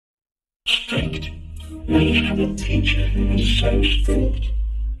liked. We had a teacher who was so strict.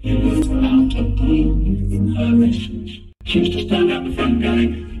 You weren't allowed to breathe in her lessons. She used to stand out the front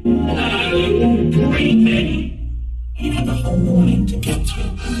going, "No breathing." You had the whole morning to get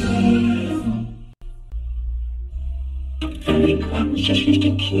through. The weak ones just used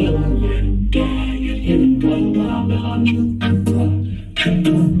to kill and die. You'd hear them going down behind you. And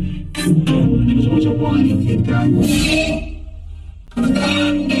it was always a whining kid going,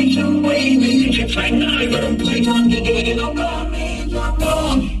 "I need some breathing." And she'd say, "No, you've got to play time to do it. I'm gone, man, I'm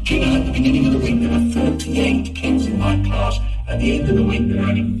gone." Do you know, at the beginning of the week, there were 38 kids in my class. At the end of the week, there were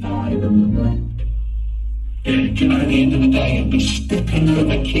only 5 of them left. Do you know, at the end of the day, you'd be stepping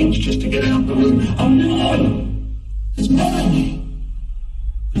over kids just to get out of the room. "Oh no, it's Melanie."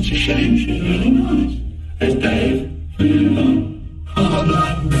 "It's a shame, she's really nice." "There's Dave." "Oh,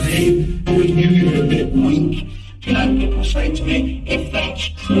 like Dave, we knew you were a bit weak." Do you know, people say to me, "If that's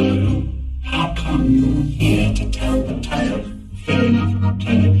true, how come you're here to tell the tale?" Fair enough, I'll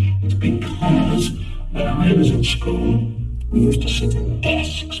tell you. It's because when I was at school, we used to sit at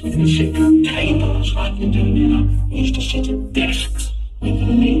desks. We didn't sit at tables like we do now. We used to sit at desks with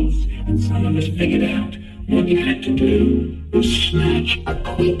lids, and some of us figured out what you had to do was snatch a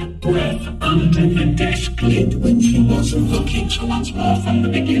quick breath under the desk lid when she wasn't looking. So once more from the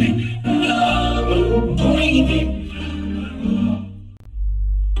beginning, no breathing.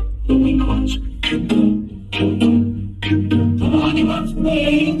 The weak ones, the whiny ones,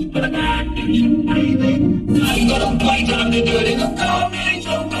 breathe, but I can't do some breathing. No, you got on playtime to do it. It'll go on, man,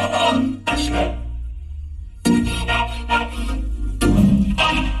 so come on. That's right.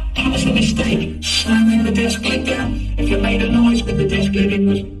 That was a mistake. Slamming the desk lid down. If you made a noise with the desk lid, it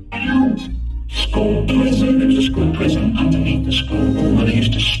was out. School prison. There was a school prison underneath the school wall, and they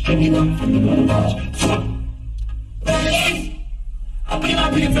used to string it up from the wall bars. "Hey, I've been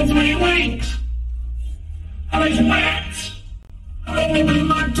up here for 3 weeks. And there's rats. I've only been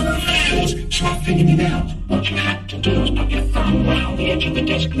like 2 nails." So I figured it out. What you had to do was put your thumb round the edge of the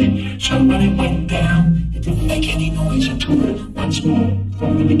desk lid, so when it went down, it didn't make any noise at all. Once more,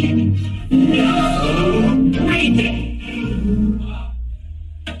 from the beginning. No breathing.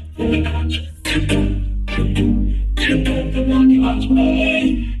 The weak ones, the whiny ones,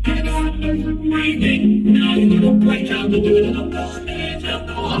 get out of the breathing. Now you've got to play time to do it, and I'm going there, I'm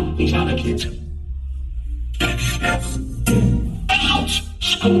going. These other kids. Out!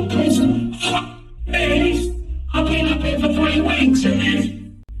 School prison. There's, I've been up here for 3 weeks, and there's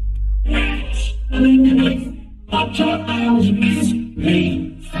rats. And then quickly, my toenails miss me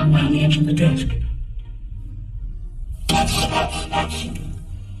from around the edge of the desk.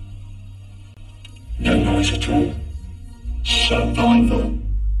 No noise at all. Survival.